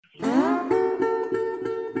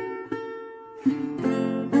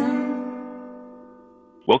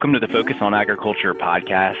Welcome to the Focus on Agriculture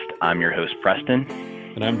podcast. I'm your host, Preston.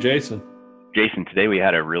 And I'm Jason. Jason, today we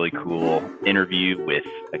had a really cool interview with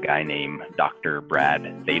a guy named Dr.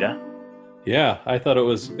 Brad Theta. Yeah, I thought it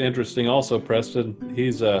was interesting also, Preston.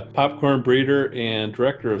 He's a popcorn breeder and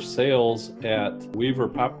director of sales at Weaver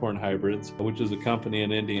Popcorn Hybrids, which is a company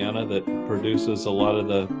in Indiana that produces a lot of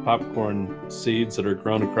the popcorn seeds that are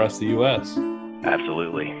grown across the U.S.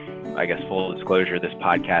 Absolutely. I guess full disclosure, this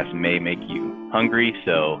podcast may make you hungry,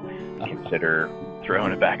 so consider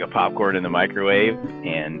throwing a bag of popcorn in the microwave.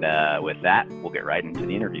 And with that, we'll get right into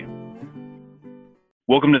the interview.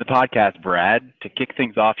 Welcome to the podcast, Brad. To kick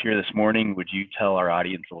things off here this morning, would you tell our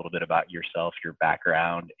audience a little bit about yourself, your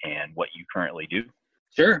background, and what you currently do?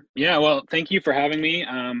 Sure. Yeah. Well, thank you for having me.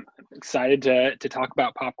 I'm excited to talk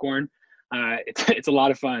about popcorn. It's a lot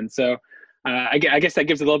of fun. So I guess that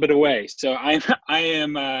gives a little bit away. So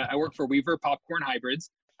I work for Weaver Popcorn Hybrids.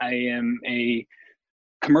 I am a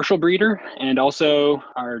commercial breeder and also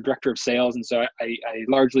our director of sales. And so I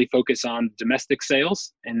largely focus on domestic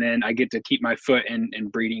sales, and then I get to keep my foot in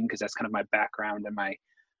breeding because that's kind of my background and my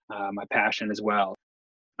passion as well.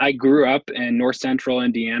 I grew up in north central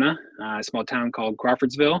Indiana, a small town called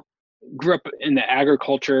Crawfordsville. Grew up in the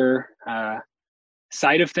agriculture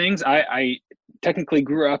side of things. I technically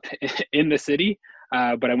grew up in the city,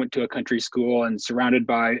 but I went to a country school and surrounded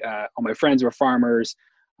by all my friends were farmers.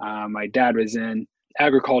 My dad was in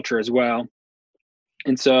agriculture as well.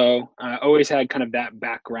 And so I always had kind of that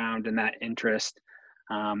background and that interest.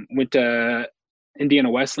 Went to Indiana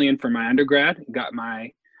Wesleyan for my undergrad, got my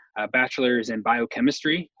bachelor's in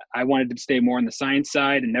biochemistry. I wanted to stay more on the science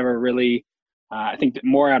side and never really, I think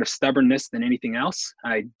more out of stubbornness than anything else.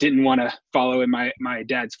 I didn't want to follow in my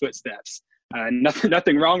dad's footsteps.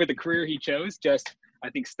 Nothing wrong with the career he chose, just I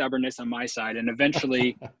think stubbornness on my side. And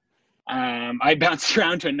eventually I bounced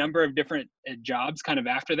around to a number of different jobs kind of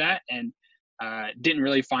after that, and didn't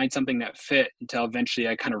really find something that fit until eventually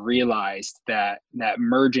I kind of realized that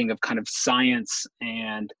merging of kind of science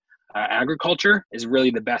and agriculture is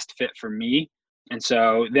really the best fit for me. And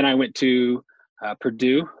so then I went to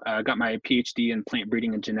Purdue, got my PhD in plant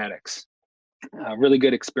breeding and genetics. Really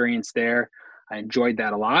good experience there. I enjoyed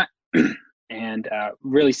that a lot, and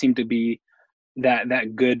really seemed to be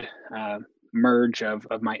that good merge of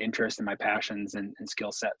my interest and my passions and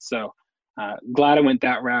skill sets. So glad I went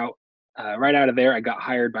that route. Right out of there, I got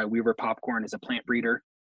hired by Weaver Popcorn as a plant breeder.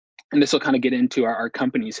 And this will kind of get into our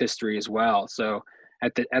company's history as well. So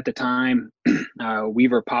at the time,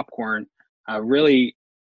 Weaver Popcorn really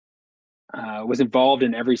was involved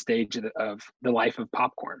in every stage of the life of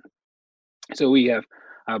popcorn. So we have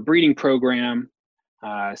a breeding program,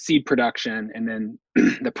 seed production, and then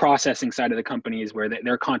the processing side of the company is where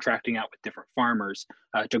they're contracting out with different farmers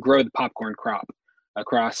to grow the popcorn crop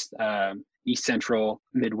across East Central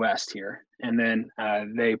Midwest here. And then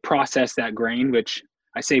they process that grain, which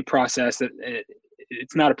I say process,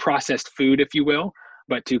 it's not a processed food, if you will,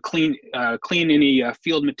 but to clean any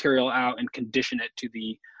field material out and condition it to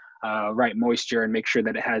the right moisture and make sure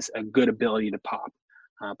that it has a good ability to pop.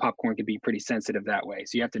 Popcorn can be pretty sensitive that way,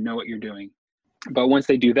 so you have to know what you're doing. But once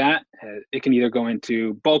they do that, it can either go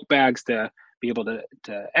into bulk bags to be able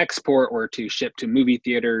to export or to ship to movie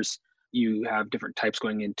theaters. You have different types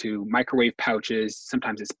going into microwave pouches.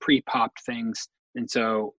 Sometimes it's pre-popped things. And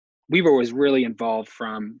so Weaver was really involved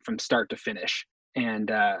from start to finish. And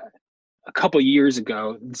a couple years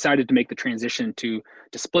ago, decided to make the transition to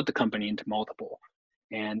split the company into multiple.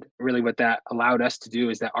 And really what that allowed us to do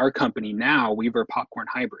is that our company now, Weaver Popcorn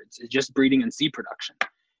Hybrids, is just breeding and seed production.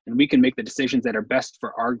 And we can make the decisions that are best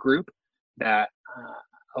for our group that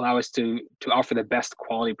allow us to offer the best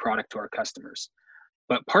quality product to our customers.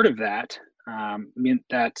 But part of that meant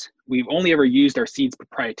that we've only ever used our seeds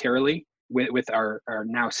proprietarily with our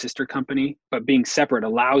now sister company, but being separate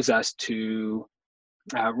allows us to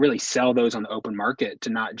really sell those on the open market to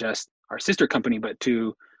not just our sister company, but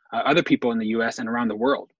to other people in the US and around the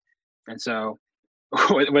world. And so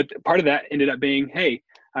what part of that ended up being, hey,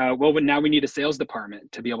 well, now we need a sales department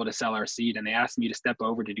to be able to sell our seed. And they asked me to step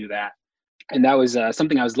over to do that. And that was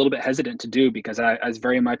something I was a little bit hesitant to do because I was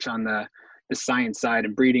very much on the science side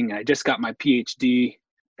and breeding. I just got my PhD,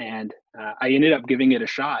 and I ended up giving it a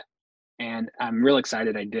shot. And I'm real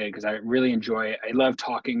excited I did because I really enjoy it. I love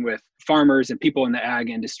talking with farmers and people in the ag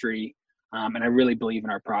industry, and I really believe in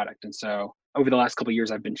our product. And so over the last couple of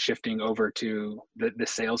years, I've been shifting over to the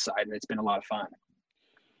sales side, and it's been a lot of fun.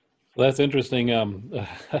 Well, that's interesting. A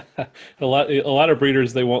lot of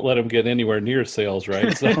breeders, they won't let them get anywhere near sales,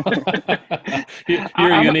 right? So you're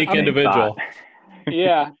a unique individual.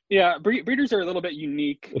 Yeah. Breeders are a little bit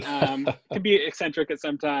unique. Can be eccentric at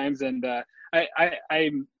sometimes, and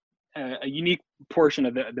I'm a unique portion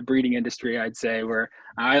of the breeding industry, I'd say, where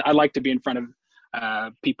I like to be in front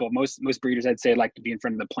of people. Most breeders, I'd say, like to be in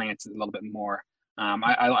front of the plants a little bit more.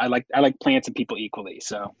 I like plants and people equally,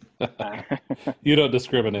 so You don't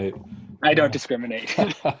discriminate. I don't discriminate.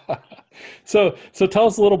 So tell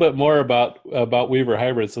us a little bit more about Weaver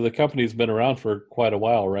Hybrids. So the company's been around for quite a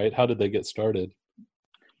while, right? How did they get started?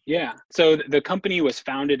 Yeah, so the company was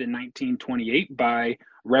founded in 1928 by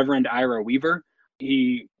Reverend Ira Weaver.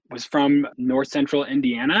 He was from North Central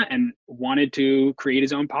Indiana and wanted to create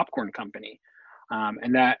his own popcorn company.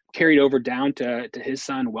 And that carried over down to his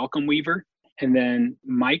son, Welcome Weaver, and then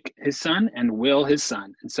Mike, his son, and Will, his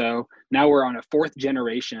son. And so now we're on a fourth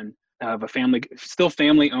generation of a still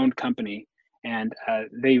family-owned company. And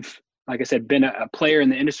they've, like I said, been a player in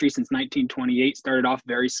the industry since 1928, started off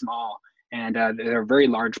very small, and they're a very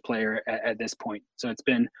large player at this point. So it's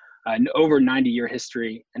been an over 90-year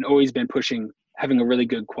history and always been pushing having a really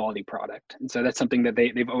good quality product. And so that's something that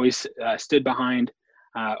they've always stood behind,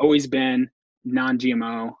 always been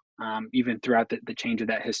non-GMO, even throughout the change of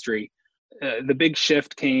that history. The big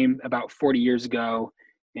shift came about 40 years ago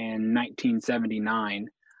in 1979,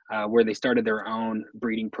 where they started their own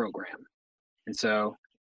breeding program. And so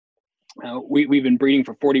we've been breeding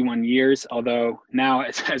for 41 years, although now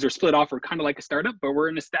as we're split off, we're kind of like a startup, but we're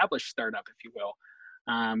an established startup, if you will,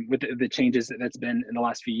 with the changes that's been in the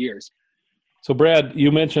last few years. So Brad,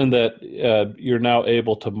 you mentioned that you're now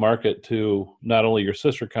able to market to not only your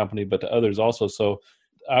sister company, but to others also. So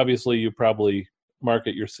obviously you probably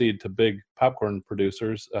market your seed to big popcorn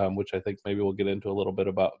producers, which I think maybe we'll get into a little bit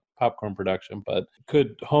about popcorn production. But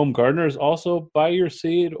could home gardeners also buy your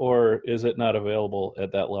seed, or is it not available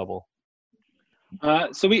at that level?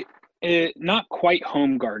 So we not quite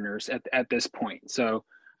home gardeners at this point. So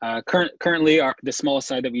currently the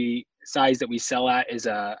smallest size that we sell at is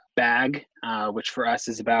a bag, which for us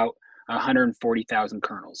is about 140,000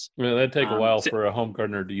 kernels. Yeah, that'd take a while for a home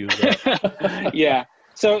gardener to use that. Yeah.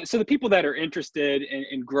 So the people that are interested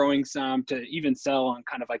in growing some to even sell on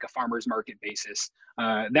kind of like a farmer's market basis,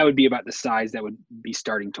 that would be about the size that would be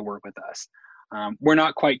starting to work with us. We're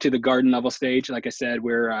not quite to the garden level stage. Like I said,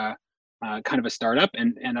 we're kind of a startup,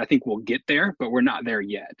 and I think we'll get there, but we're not there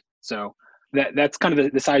yet. So that's kind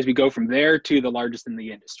of the size we go from there to the largest in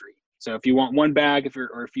the industry. So if you want one bag,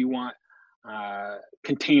 or if you want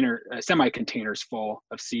semi-containers full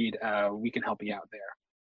of seed, we can help you out there.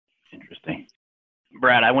 Interesting.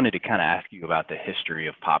 Brad, I wanted to kind of ask you about the history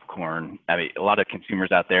of popcorn. I mean, a lot of consumers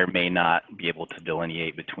out there may not be able to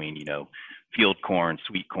delineate between, field corn,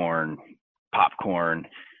 sweet corn, popcorn.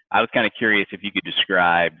 I was kind of curious if you could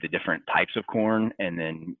describe the different types of corn and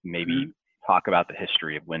then maybe talk about the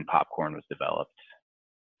history of when popcorn was developed.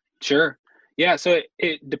 Sure. Yeah. So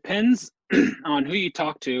it depends on who you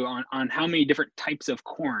talk to on how many different types of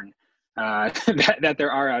corn that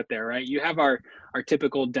there are out there, right? You have our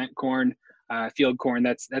typical dent corn, field corn.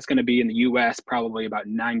 That's going to be in the U.S. probably about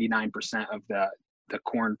 99% of the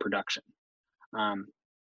corn production. And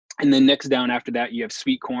then next down after that, you have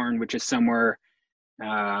sweet corn, which is somewhere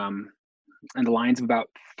in the lines of about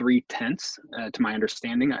 0.3, to my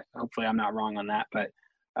understanding. Hopefully I'm not wrong on that, but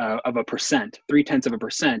of a percent,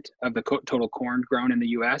 0.3% of the total corn grown in the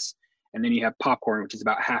U.S. And then you have popcorn, which is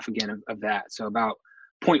about half again of that. So about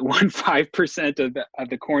 0.15% of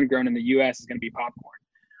the corn grown in the U.S. is going to be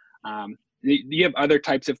popcorn. You have other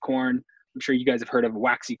types of corn. I'm sure you guys have heard of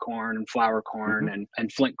waxy corn and flour corn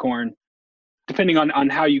and flint corn. Depending on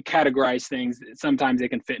how you categorize things, sometimes they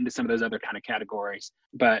can fit into some of those other kind of categories.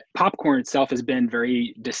 But popcorn itself has been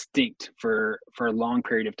very distinct for a long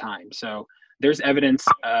period of time. So there's evidence,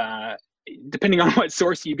 depending on what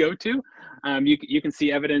source you go to, you can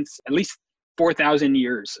see evidence at least 4,000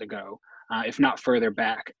 years ago, if not further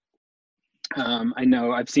back. I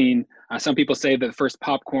know I've seen some people say that the first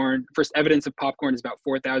evidence of popcorn is about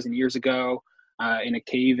 4,000 years ago in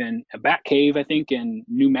a bat cave, I think, in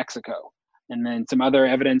New Mexico. And then some other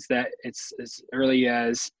evidence that it's as early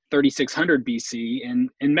as 3600 BC in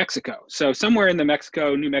Mexico. So somewhere in the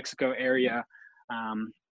New Mexico area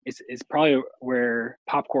is probably where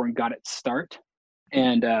popcorn got its start.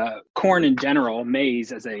 And corn in general,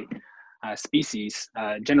 maize as a species,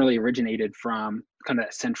 generally originated from kind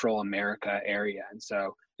of Central America area. And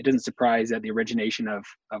so it doesn't surprise that the origination of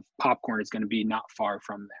popcorn is going to be not far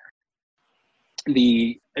from there.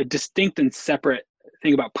 The distinct and separate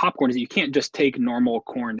thing about popcorn is that you can't just take normal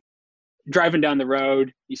corn. Driving down the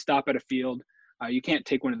road, you stop at a field, you can't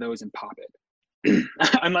take one of those and pop it.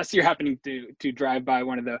 unless you're happening to drive by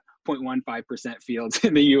one of the 0.15% fields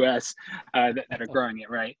in the U.S. That are growing it,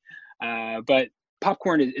 right? But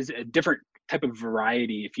popcorn is a different type of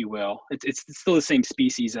variety, if you will. It's still the same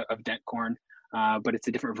species of dent corn, but it's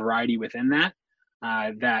a different variety within that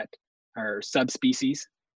that are subspecies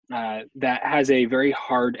that has a very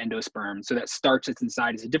hard endosperm. So that starch that's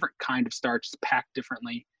inside is a different kind of starch. It's packed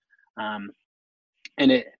differently, and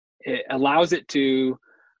it allows it to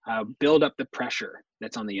build up the pressure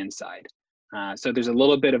that's on the inside. So there's a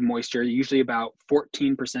little bit of moisture, usually about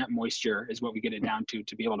 14% moisture is what we get it down to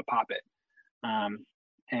be able to pop it.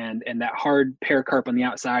 And that hard pericarp on the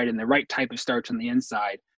outside and the right type of starch on the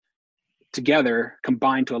inside together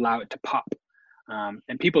combine to allow it to pop.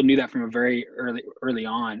 And people knew that from a very early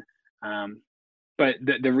on. But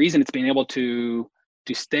the reason it's been able to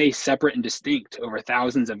stay separate and distinct over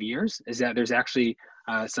thousands of years is that there's actually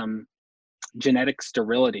some genetic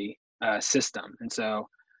sterility system. And so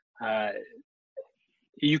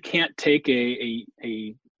you can't take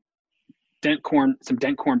some dent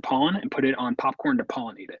corn pollen and put it on popcorn to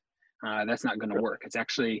pollinate it. That's not going to work. It's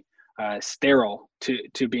actually sterile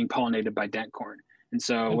to being pollinated by dent corn. And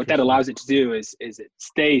so what that allows it to do is it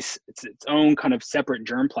stays its own kind of separate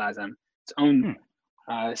germplasm, its own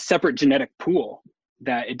separate genetic pool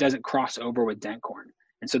that it doesn't cross over with dent corn.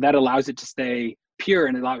 And so that allows it to stay pure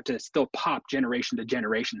and allow it to still pop generation to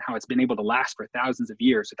generation, how it's been able to last for thousands of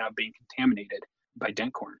years without being contaminated by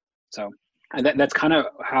dent corn. So that's kind of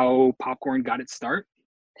how popcorn got its start.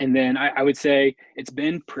 And then I would say it's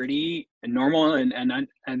been pretty normal and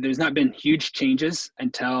there's not been huge changes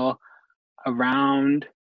until around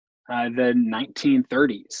the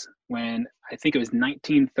 1930s, when I think it was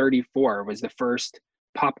 1934 was the first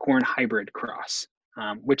popcorn hybrid cross,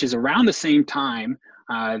 which is around the same time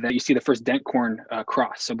that you see the first dent corn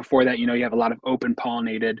cross. So before that, you have a lot of open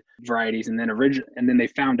pollinated varieties, and then they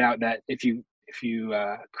found out that if you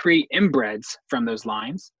create inbreds from those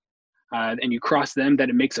lines and you cross them, that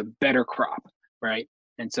it makes a better crop, right?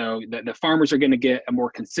 And so the farmers are going to get a more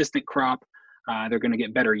consistent crop. They're going to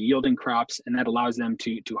get better yielding crops, and that allows them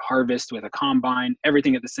to harvest with a combine,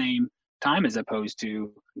 everything at the same time, as opposed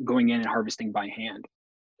to going in and harvesting by hand.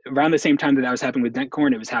 Around the same time that was happening with dent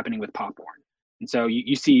corn, it was happening with popcorn. And so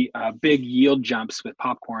you see big yield jumps with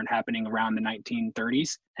popcorn happening around the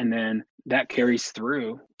 1930s, and then that carries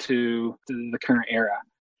through to the current era.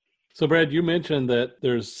 So Brad, you mentioned that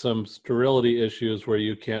there's some sterility issues where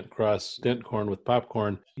you can't cross dent corn with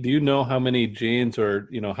popcorn. Do you know how many genes, or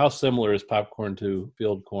how similar is popcorn to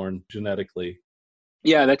field corn genetically?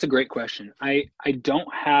 Yeah, that's a great question. I don't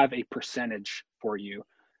have a percentage for you.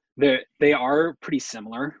 They are pretty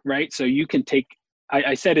similar, right? So you can take.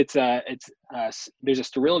 I said there's a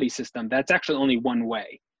sterility system. That's actually only one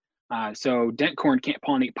way. So dent corn can't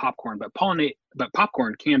pollinate popcorn, but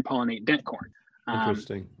popcorn can pollinate dent corn.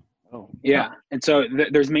 Interesting. Yeah, and so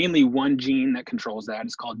there's mainly one gene that controls that.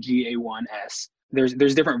 It's called GA1S.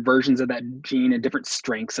 There's different versions of that gene and different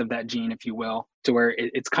strengths of that gene, if you will, to where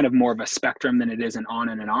it's kind of more of a spectrum than it is an on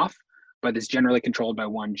and an off, but it's generally controlled by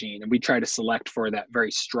one gene. And we try to select for that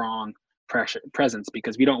very strong presence,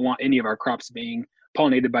 because we don't want any of our crops being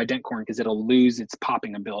pollinated by dent corn, because it'll lose its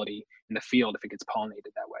popping ability in the field if it gets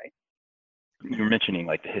pollinated that way. You were mentioning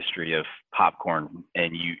like the history of popcorn,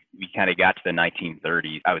 and we kind of got to the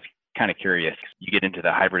 1930s. I was kind of curious, you get into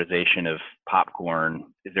the hybridization of popcorn.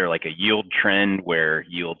 Is there like a yield trend where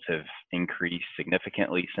yields have increased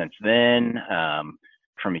significantly since then?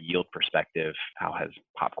 From a yield perspective, how has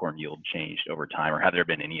popcorn yield changed over time, or have there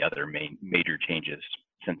been any other major changes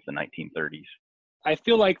since the 1930s? I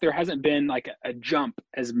feel like there hasn't been like a jump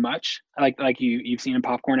as much like you've seen in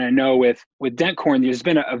popcorn. And I know with dent corn, there's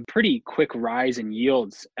been a pretty quick rise in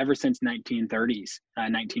yields ever since 1930s,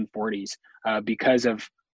 1940s, because of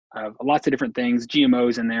lots of different things,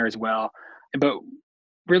 GMOs in there as well. But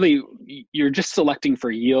really, you're just selecting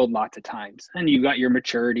for yield lots of times, and you got your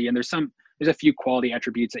maturity, and there's a few quality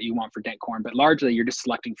attributes that you want for dent corn, but largely you're just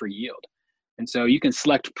selecting for yield. And so you can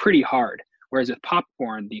select pretty hard. Whereas with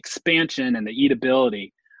popcorn, the expansion and the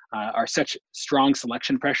eatability are such strong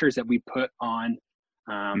selection pressures that we put on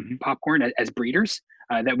popcorn as breeders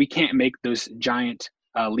that we can't make those giant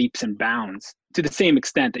leaps and bounds to the same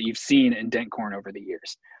extent that you've seen in dent corn over the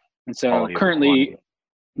years. And so currently,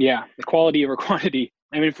 the quality over quantity.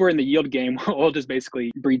 I mean, if we're in the yield game, we'll just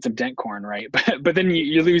basically breed some dent corn, right? But then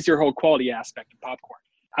you lose your whole quality aspect of popcorn.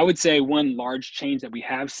 I would say one large change that we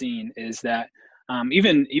have seen is that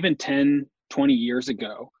even 10, 20 years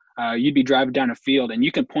ago, you'd be driving down a field and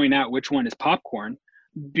you can point out which one is popcorn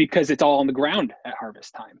because it's all on the ground at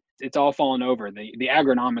harvest time. It's all fallen over. The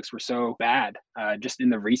agronomics were so bad just in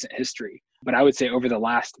the recent history But I would say over the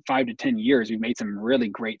last 5 to 10 years, we've made some really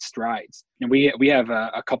great strides. And we have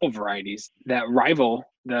a couple varieties that rival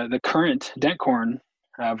the current dent corn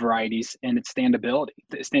varieties in its standability,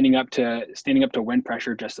 standing up to wind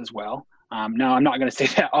pressure just as well. Now, I'm not going to say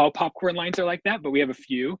that all popcorn lines are like that, but we have a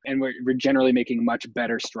few, and we're generally making much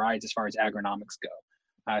better strides as far as agronomics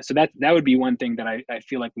go. So that would be one thing that I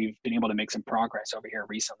feel like we've been able to make some progress over here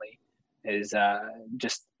recently, is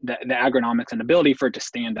just the agronomics and ability for it to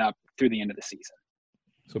stand up through the end of the season.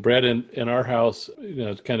 So Brad, in our house,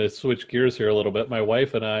 to kind of switch gears here a little bit, my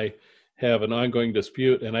wife and I have an ongoing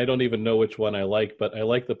dispute, and I don't even know which one I like, but I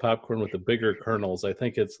like the popcorn with the bigger kernels. I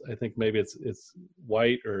think maybe it's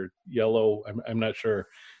white or yellow. I'm not sure.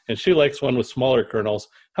 And she likes one with smaller kernels.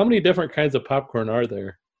 How many different kinds of popcorn are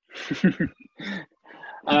there?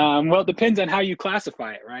 Well, it depends on how you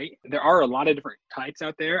classify it, right? There are a lot of different types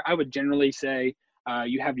out there. I would generally say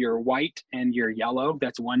you have your white and your yellow.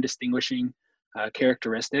 That's one distinguishing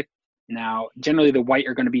characteristic. Now, generally the white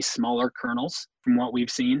are going to be smaller kernels from what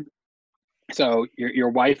we've seen. So your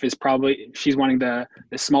wife is she's wanting the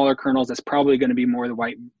smaller kernels. That's probably going to be more the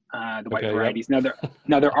white varieties. Yep.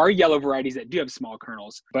 Now there are yellow varieties that do have small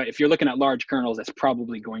kernels, but if you're looking at large kernels, that's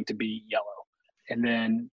probably going to be yellow. And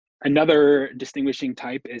then another distinguishing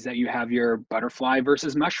type is that you have your butterfly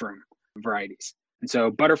versus mushroom varieties. And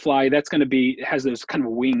so butterfly, it has those kind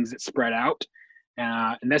of wings that spread out.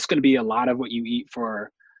 And that's going to be a lot of what you eat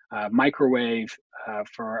for microwave,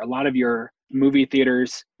 for a lot of your movie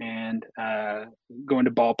theaters and going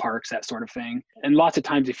to ballparks, that sort of thing. And lots of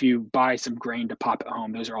times if you buy some grain to pop at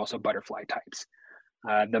home, those are also butterfly types.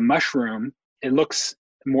 The mushroom, it looks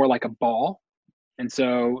more like a ball. And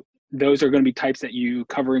so those are going to be types that you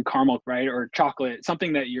cover in caramel, right? Or chocolate,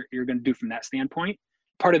 something that you're going to do from that standpoint.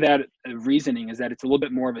 Part of that reasoning is that it's a little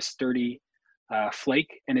bit more of a sturdy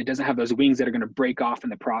flake, and it doesn't have those wings that are going to break off in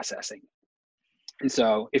the processing. And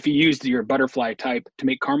so if you used your butterfly type to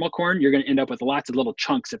make caramel corn, you're going to end up with lots of little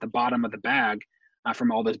chunks at the bottom of the bag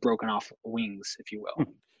from all those broken off wings, if you will.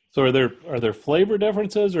 So are there flavor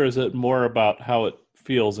differences, or is it more about how it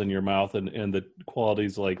feels in your mouth and the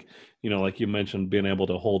qualities, like you mentioned, being able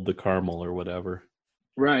to hold the caramel or whatever?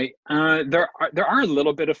 Right. There are a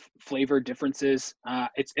little bit of flavor differences.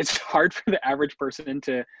 It's hard for the average person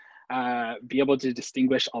to be able to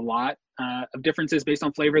distinguish a lot of differences based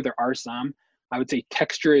on flavor. There are some. I would say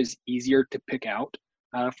texture is easier to pick out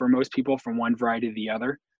for most people from one variety to the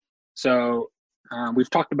other. So we've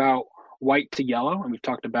talked about white to yellow, and we've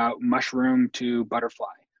talked about mushroom to butterfly.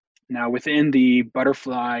 Now within the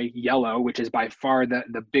butterfly yellow, which is by far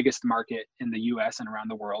the biggest market in the US and around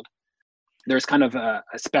the world, there's kind of a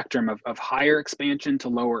spectrum of higher expansion to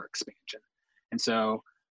lower expansion. And so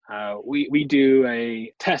we do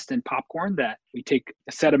a test in popcorn that we take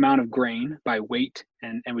a set amount of grain by weight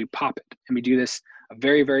and we pop it. And we do this a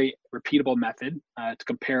very, very repeatable method to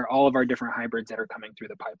compare all of our different hybrids that are coming through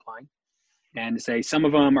the pipeline. And say some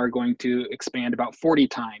of them are going to expand about 40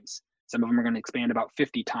 times. Some of them are going to expand about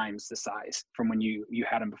 50 times the size from when you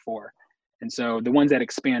had them before. And so the ones that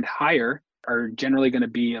expand higher are generally going to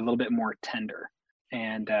be a little bit more tender.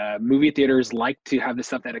 And movie theaters like to have the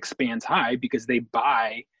stuff that expands high because they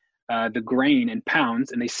buy the grain in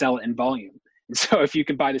pounds and they sell it in volume. And so if you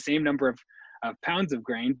can buy the same number of pounds of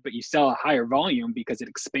grain, but you sell a higher volume because it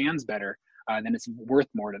expands better, then it's worth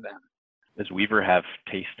more to them. Does Weaver have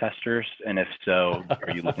taste testers? And if so,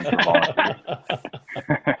 are you looking for volunteers?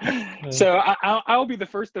 So I'll be the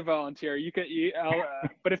first to volunteer.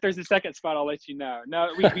 But if there's a second spot, I'll let you know.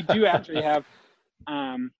 No, we do actually have,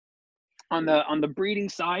 on the breeding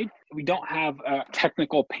side, we don't have a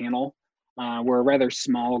technical panel. We're a rather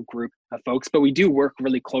small group of folks, but we do work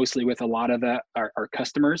really closely with a lot of our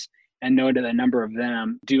customers, and know that a number of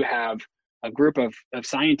them do have a group of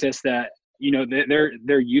scientists that,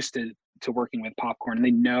 they're used to working with popcorn, and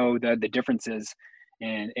they know the differences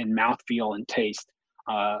in mouthfeel and taste.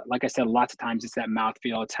 Like I said, lots of times it's that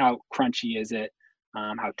mouthfeel. It's how crunchy is it?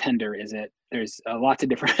 How tender is it? There's lots of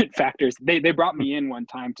different factors. They brought me in one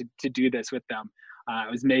time to do this with them. I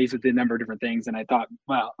was amazed with the number of different things, and I thought,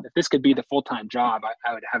 well, if this could be the full-time job,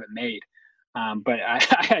 I would have it made. But I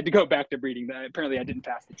had to go back to breeding. Apparently, I didn't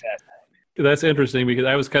pass the test. That's interesting, because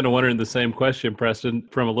I was kind of wondering the same question, Preston,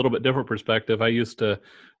 from a little bit different perspective. I used to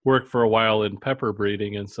work for a while in pepper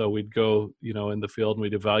breeding, and so we'd go, in the field, and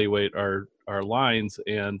we'd evaluate our lines,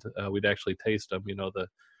 and we'd actually taste them,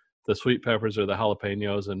 the sweet peppers or the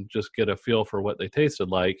jalapenos, and just get a feel for what they tasted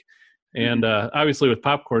like. And obviously with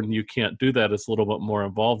popcorn, you can't do that. It's a little bit more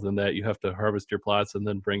involved than that. You have to harvest your plots and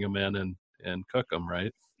then bring them in and cook them,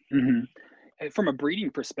 right? Mm-hmm. from a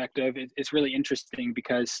breeding perspective, it's really interesting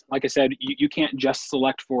because, like I said, you can't just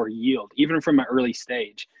select for yield. Even from an early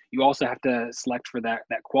stage, you also have to select for that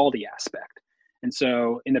quality aspect. And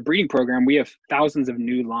so in the breeding program, we have thousands of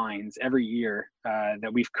new lines every year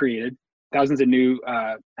that we've created, thousands of new,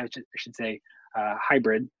 I should say,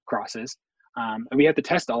 hybrid crosses. And we have to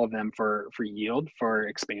test all of them for yield, for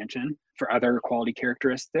expansion, for other quality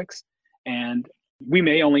characteristics. And we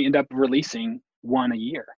may only end up releasing one a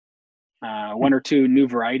year, one or two new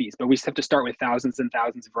varieties, but we have to start with thousands and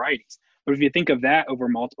thousands of varieties. But if you think of that over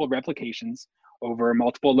multiple replications, over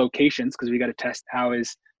multiple locations, because we got to test how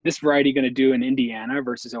is this variety going to do in Indiana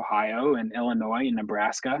versus Ohio and Illinois and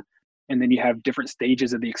Nebraska. And then you have different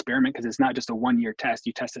stages of the experiment because it's not just a 1-year test.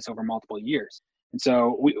 You test this over multiple years. And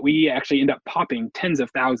so we actually end up popping tens of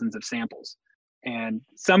thousands of samples. And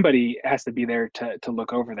somebody has to be there to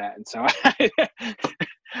look over that. And so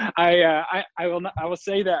I will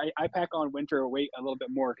say that I pack on winter weight a little bit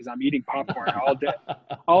more because I'm eating popcorn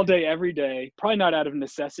all day, every day. Probably not out of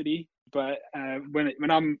necessity, but when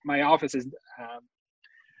my office is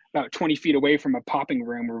about 20 feet away from a popping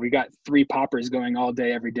room where we got 3 poppers going all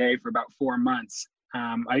day, every day for about 4 months.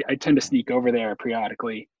 I tend to sneak over there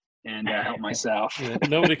periodically and help myself. Yeah,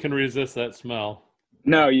 nobody can resist that smell.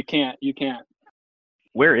 No, you can't. You can't.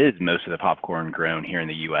 Where is most of the popcorn grown here in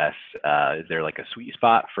the U.S.? Is there like a sweet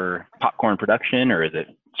spot for popcorn production, or is it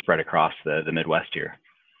spread across the Midwest here?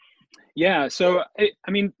 Yeah, so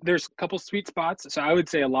there's a couple sweet spots. So I would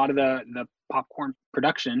say a lot of the popcorn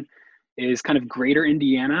production is kind of greater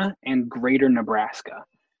Indiana and greater Nebraska.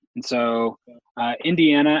 And so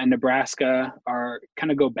Indiana and Nebraska are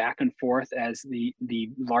kind of go back and forth as the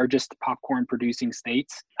largest popcorn producing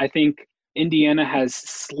states. I think Indiana has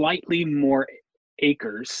slightly more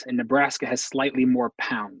acres and Nebraska has slightly more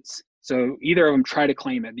pounds. So either of them try to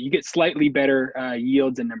claim it. You get slightly better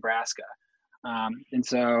yields in Nebraska. And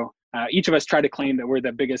so each of us try to claim that we're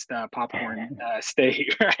the biggest popcorn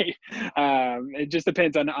state, right? It just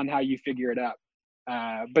depends on how you figure it up.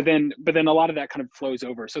 But then a lot of that kind of flows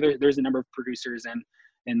over. So there's a number of producers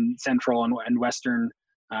in central and western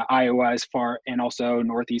Iowa as far, and also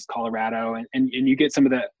northeast Colorado, and you get some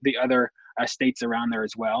of the other states around there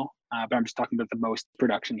as well. But I'm just talking about the most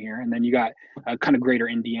production here. And then you got kind of greater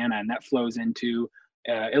Indiana, and that flows into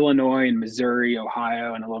Illinois and Missouri,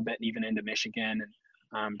 Ohio, and a little bit even into Michigan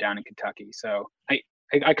and down in Kentucky. So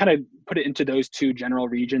I kind of put it into those two general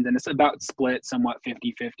regions, and it's about split somewhat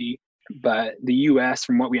 50-50. But the U.S.,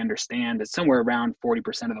 from what we understand, is somewhere around 40%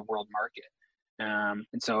 of the world market.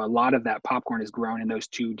 And so a lot of that popcorn is grown in those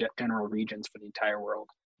two general regions for the entire world.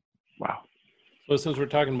 Wow. So since we're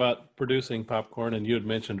talking about producing popcorn, and you had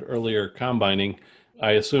mentioned earlier combining,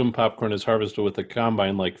 I assume popcorn is harvested with a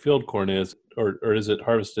combine like field corn is, or is it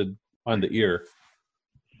harvested on the ear?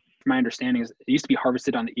 My understanding is it used to be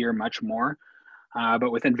harvested on the ear much more,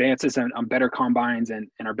 but with advances on better combines and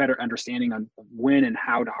our better understanding on when and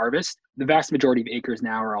how to harvest, the vast majority of acres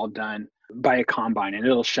now are all done by a combine, and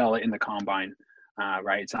it'll shell it in the combine,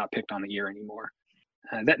 right? It's not picked on the ear anymore.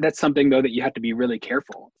 That's something, though, that you have to be really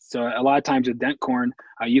careful. So a lot of times with dent corn,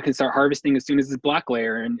 you can start harvesting as soon as it's black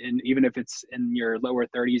layer, and even if it's in your lower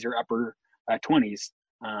 30s or upper 20s,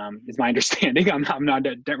 is my understanding. I'm not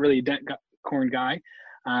really a dent corn guy.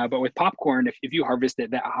 But with popcorn, if you harvest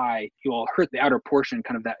it that high, you will hurt the outer portion,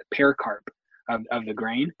 kind of that pericarp of the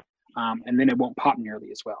grain, and then it won't pop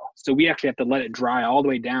nearly as well. So we actually have to let it dry all the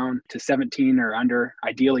way down to 17 or under,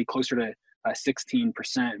 ideally closer to 16%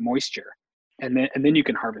 moisture, and then you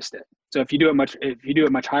can harvest it. So if you do it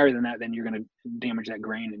much higher than that, then you're going to damage that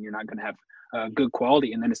grain, and you're not going to have good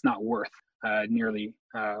quality, and then it's not worth nearly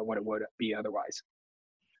what it would be otherwise.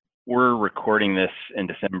 We're recording this in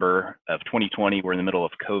December of 2020. We're in the middle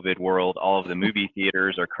of COVID world. All of the movie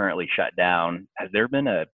theaters are currently shut down. Has there been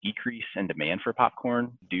a decrease in demand for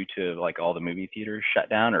popcorn due to like all the movie theaters shut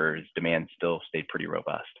down, or has demand still stayed pretty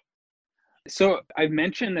robust? So I've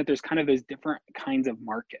mentioned that there's kind of those different kinds of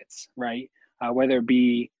markets, right? Whether it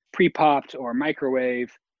be pre-popped or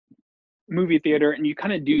microwave, movie theater, and you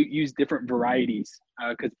kind of do use different varieties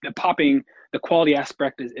because the quality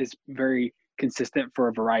aspect is very consistent for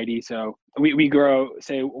a variety. So we grow,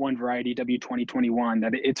 say, one variety, W2021,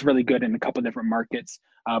 that it's really good in a couple different markets,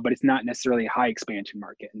 but it's not necessarily a high expansion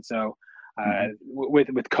market. And so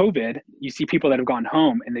with COVID, you see people that have gone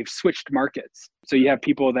home and they've switched markets. So you have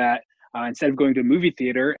people that instead of going to a movie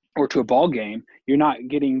theater or to a ball game, you're not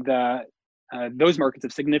getting those markets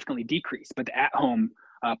have significantly decreased, but the at-home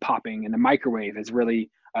popping and the microwave has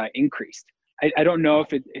really increased. I don't know if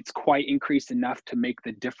it's quite increased enough to make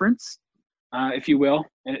the difference, if you will,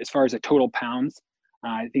 as far as the total pounds.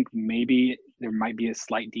 I think maybe there might be a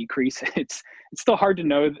slight decrease. It's still hard to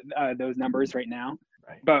know those numbers right now,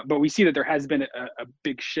 Right. but we see that there has been a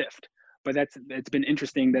big shift. But it's been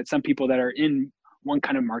interesting that some people that are in one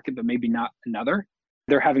kind of market but maybe not another,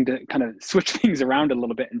 they're having to kind of switch things around a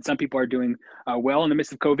little bit. And some people are doing well in the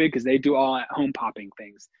midst of COVID because they do all at home popping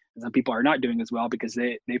things. And some people are not doing as well because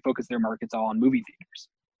they focus their markets all on movie theaters.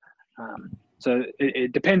 So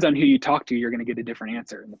it depends on who you talk to. You're going to get a different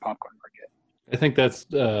answer in the popcorn market. I think that's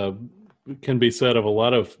can be said of a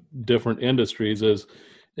lot of different industries. Is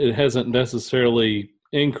it hasn't necessarily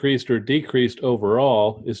increased or decreased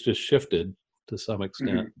overall. It's just shifted to some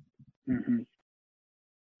extent. Mm-hmm. Mm-hmm.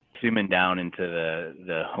 Zooming down into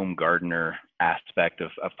the home gardener aspect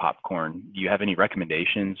of popcorn, do you have any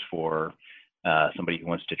recommendations for somebody who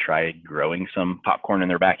wants to try growing some popcorn in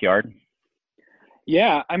their backyard?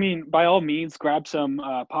 Yeah, I mean, by all means, grab some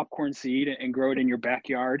popcorn seed and grow it in your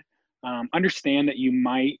backyard. Understand that you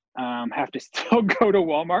might have to still go to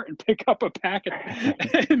Walmart and pick up a packet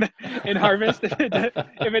and harvest if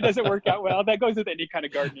it doesn't work out well. That goes with any kind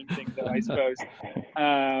of gardening thing, though, I suppose.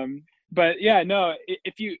 But yeah, no,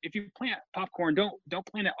 if you plant popcorn, don't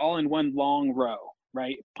plant it all in one long row,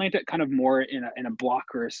 right? Plant it kind of more in a block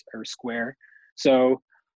or square. So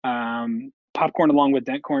popcorn along with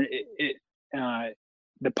dent corn,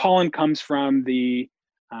 the pollen comes from the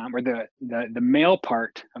male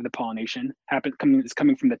part of the pollination is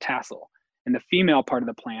coming from the tassel, and the female part of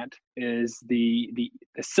the plant is the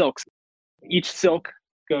silks. Each silk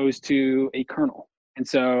goes to a kernel, and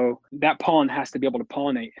so that pollen has to be able to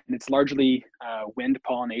pollinate, and it's largely wind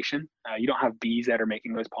pollination. You don't have bees that are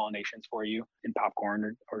making those pollinations for you in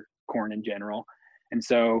popcorn or corn in general, and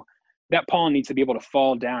so that pollen needs to be able to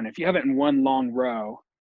fall down. If you have it in one long row,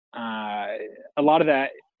 a lot of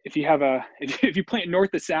that, if you plant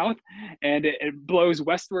north to south and it blows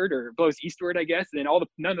westward or blows eastward, I guess, then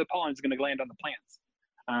none of the pollen is going to land on the plants.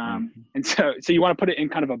 And so you want to put it in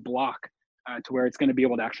kind of a block to where it's going to be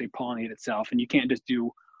able to actually pollinate itself. And you can't just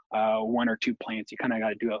do one or two plants. You kind of got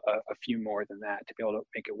to do a few more than that to be able to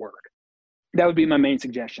make it work. That would be my main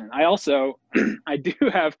suggestion. I also, I do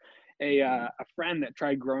have a friend that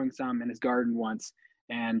tried growing some in his garden once.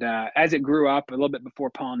 And as it grew up a little bit before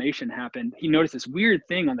pollination happened, he noticed this weird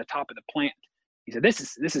thing on the top of the plant. He said,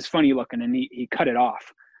 this is funny looking, and he cut it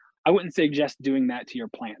off. I wouldn't suggest doing that to your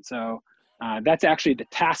plant. So that's actually the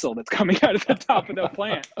tassel that's coming out of the top of the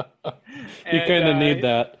plant. You kind of need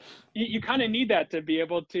that. You kind of need that to be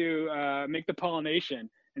able to make the pollination.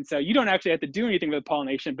 And so you don't actually have to do anything with the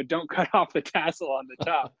pollination, but don't cut off the tassel on the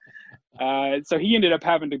top. So he ended up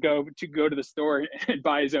having to go to the store and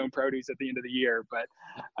buy his own produce at the end of the year. But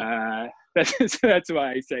that's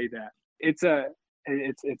why I say that.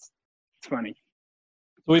 It's funny.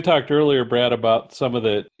 We talked earlier, Brad, about some of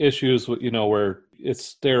the issues, where it's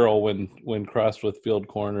sterile when crossed with field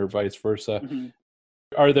corn or vice versa. Mm-hmm.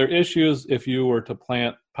 Are there issues if you were to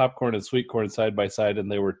plant popcorn and sweet corn side by side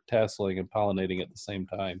and they were tasseling and pollinating at the same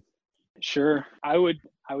time? Sure. I would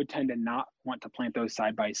tend to not want to plant those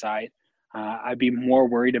side by side. I'd be more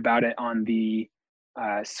worried about it on the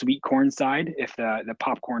sweet corn side. If the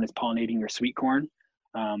popcorn is pollinating your sweet corn,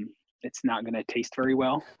 it's not going to taste very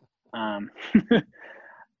well.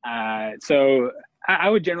 So I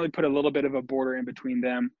would generally put a little bit of a border in between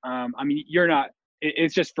them. I mean, you're not going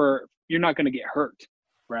to get hurt,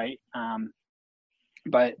 right?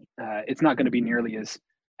 But it's not going to be nearly as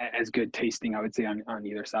good tasting, I would say, on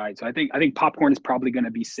either side. So I think popcorn is probably going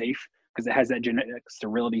to be safe because it has that genetic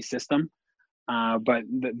sterility system. But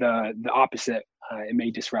the opposite, it may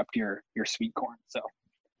disrupt your sweet corn. So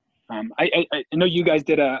I know you guys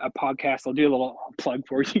did a podcast. I'll do a little plug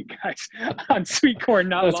for you guys on sweet corn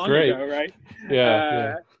not long ago, right?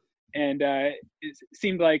 Yeah. And it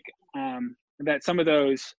seemed like that some of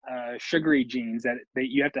those sugary genes that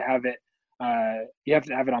you have to have it. You have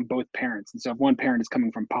to have it on both parents. And so if one parent is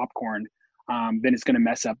coming from popcorn, then it's going to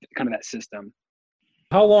mess up kind of that system.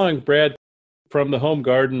 How long, Brad, from the home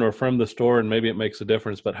garden or from the store, and maybe it makes a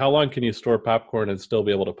difference, but how long can you store popcorn and still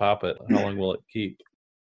be able to pop it? How long will it keep?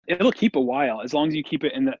 It'll keep a while as long as you keep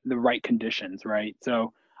it in the right conditions, right?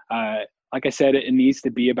 So like I said, it needs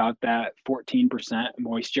to be about that 14%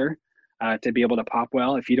 moisture to be able to pop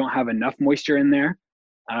well. If you don't have enough moisture in there,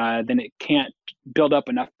 then it can't build up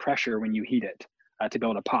enough pressure when you heat it to be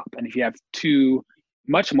able to pop. And if you have too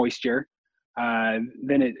much moisture,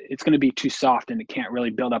 then it's going to be too soft and it can't really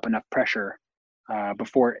build up enough pressure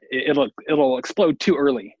before it'll explode too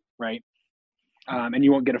early, right? And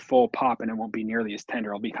you won't get a full pop, and it won't be nearly as tender.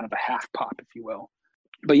 It'll be kind of a half pop, if you will.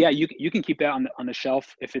 But yeah, you can keep that on the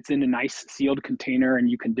shelf if it's in a nice sealed container and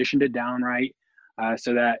you conditioned it down right,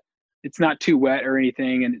 so that it's not too wet or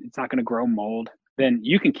anything, and it's not going to grow mold, then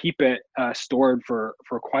you can keep it stored for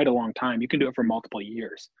quite a long time. You can do it for multiple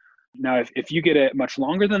years. Now, if you get it much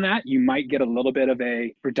longer than that, you might get a little bit of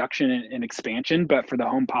a reduction in expansion, but for the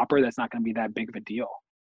home popper, that's not going to be that big of a deal.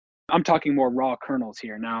 I'm talking more raw kernels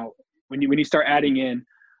here. Now, when you start adding in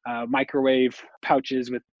microwave pouches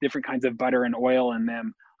with different kinds of butter and oil in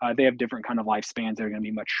them, they have different kind of lifespans that are going to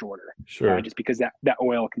be much shorter. Sure. Just because that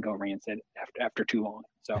oil can go rancid after too long.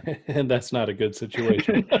 So, and that's not a good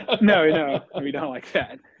situation. No, we don't like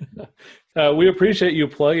that. We appreciate you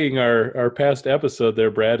plugging our past episode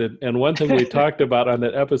there, Brad. And one thing we talked about on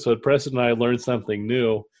that episode, Preston and I learned something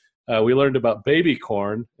new. We learned about baby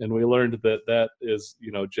corn, and we learned that is,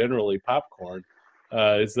 generally popcorn.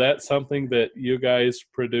 Is that something that you guys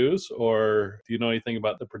produce, or do you know anything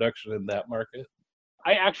about the production in that market?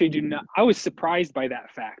 I actually do not. I was surprised by that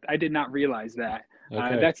fact. I did not realize that.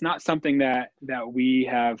 Okay. That's not something that we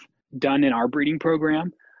have done in our breeding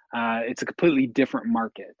program. It's a completely different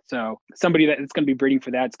market. So somebody that's going to be breeding for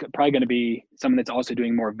that, it's probably going to be someone that's also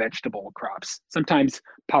doing more vegetable crops. Sometimes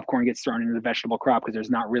popcorn gets thrown into the vegetable crop because there's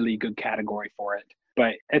not really a good category for it.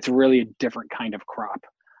 But it's really a different kind of crop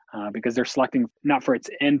because they're selecting not for its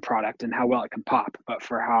end product and how well it can pop, but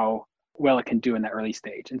for how well it can do in that early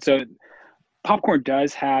stage. And so popcorn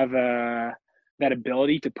does have that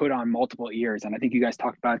ability to put on multiple ears. And I think you guys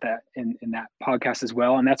talked about that in that podcast as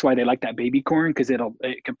well. And that's why they like that baby corn, because it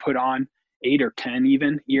can put on 8 or 10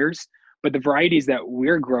 even ears. But the varieties that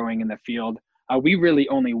we're growing in the field, we really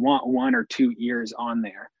only want 1 or 2 ears on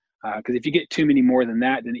there. Because if you get too many more than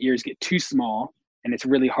that, then the ears get too small and it's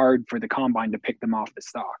really hard for the combine to pick them off the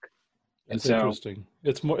stalk. That's interesting.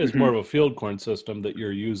 It's more of a field corn system that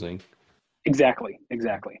you're using. Exactly.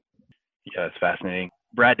 Yeah, it's fascinating.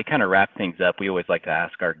 Brad, to kind of wrap things up, we always like to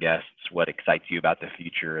ask our guests what excites you about the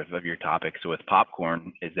future of your topic. So with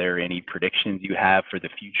popcorn, is there any predictions you have for the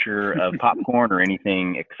future of popcorn or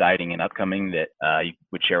anything exciting and upcoming that you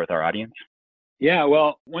would share with our audience? Yeah,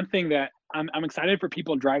 well, one thing that I'm excited for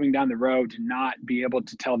people driving down the road to not be able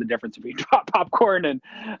to tell the difference between popcorn and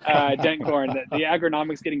dent corn. The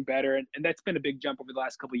agronomics getting better, and that's been a big jump over the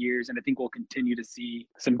last couple of years, and I think we'll continue to see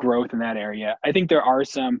some growth in that area. I think there are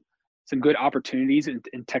some good opportunities in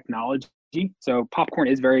technology. So popcorn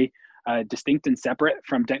is very distinct and separate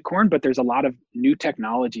from dent corn, but there's a lot of new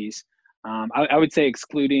technologies. I would say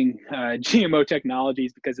excluding GMO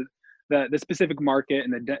technologies, because of the specific market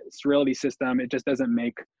and the sterility system, it just doesn't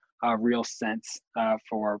make real sense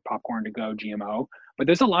for popcorn to go GMO. But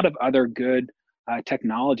there's a lot of other good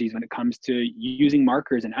technologies when it comes to using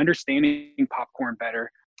markers and understanding popcorn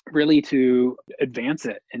better, really to advance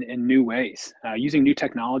it in new ways, using new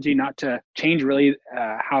technology, not to change really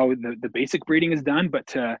how the basic breeding is done, but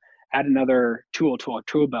to add another tool to our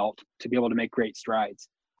tool belt to be able to make great strides.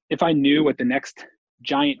 If I knew what the next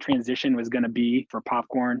giant transition was going to be for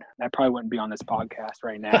popcorn, I probably wouldn't be on this podcast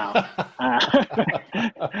right now.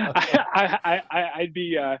 I'd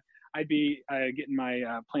be getting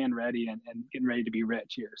my plan ready and getting ready to be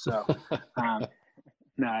rich here. So,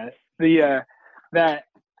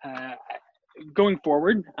 going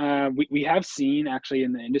forward, we have seen actually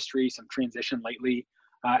in the industry some transition lately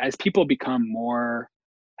as people become more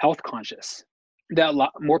health conscious. That a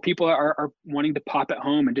lot more people are wanting to pop at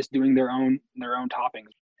home and just doing their own toppings.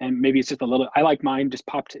 And maybe it's just a little, I like mine just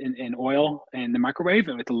popped in oil in the microwave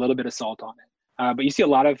and with a little bit of salt on it. But you see a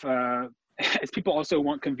lot of, as people also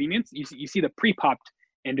want convenience, you see the pre-popped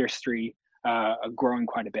industry growing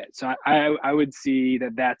quite a bit. So I would see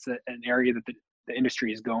that's an area that the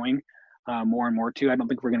industry is going more and more to. I don't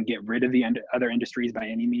think we're going to get rid of the other industries by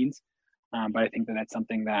any means. But I think that's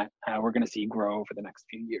something that we're going to see grow over the next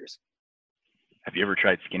few years. Have you ever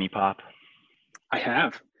tried Skinny Pop? I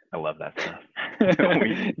have. I love that stuff.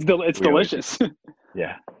 It's delicious.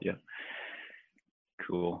 Yeah.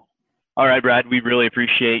 Cool. All right, Brad, we really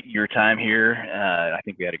appreciate your time here. I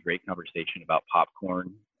think we had a great conversation about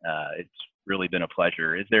popcorn. It's really been a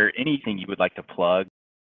pleasure. Is there anything you would like to plug?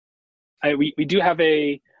 We do have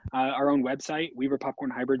our own website,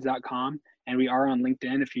 weaverpopcornhybrids.com, and we are on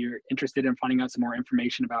LinkedIn. If you're interested in finding out some more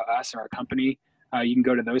information about us or our company, you can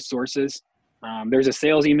go to those sources. There's a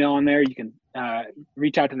sales email on there. You can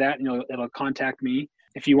reach out to that and it'll contact me.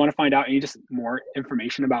 If you want to find out any just more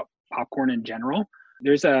information about popcorn in general,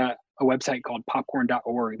 there's a website called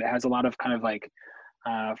popcorn.org that has a lot of kind of like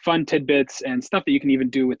fun tidbits and stuff that you can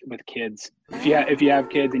even do with kids. If you have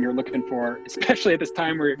kids and you're looking for, especially at this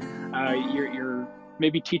time where you're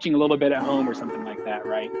maybe teaching a little bit at home or something like that,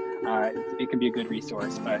 right? It can be a good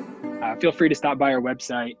resource, but feel free to stop by our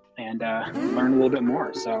website and learn a little bit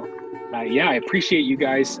more. So I appreciate you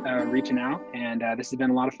guys reaching out, and this has been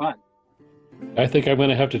a lot of fun. I think I'm going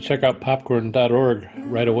to have to check out popcorn.org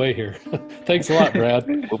right away here. Thanks a lot, Brad.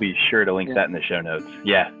 We'll be sure to link that in the show notes.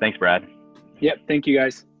 Yeah, thanks, Brad. Yep, thank you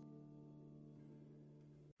guys.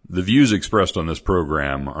 The views expressed on this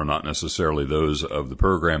program are not necessarily those of the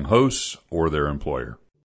program hosts or their employer.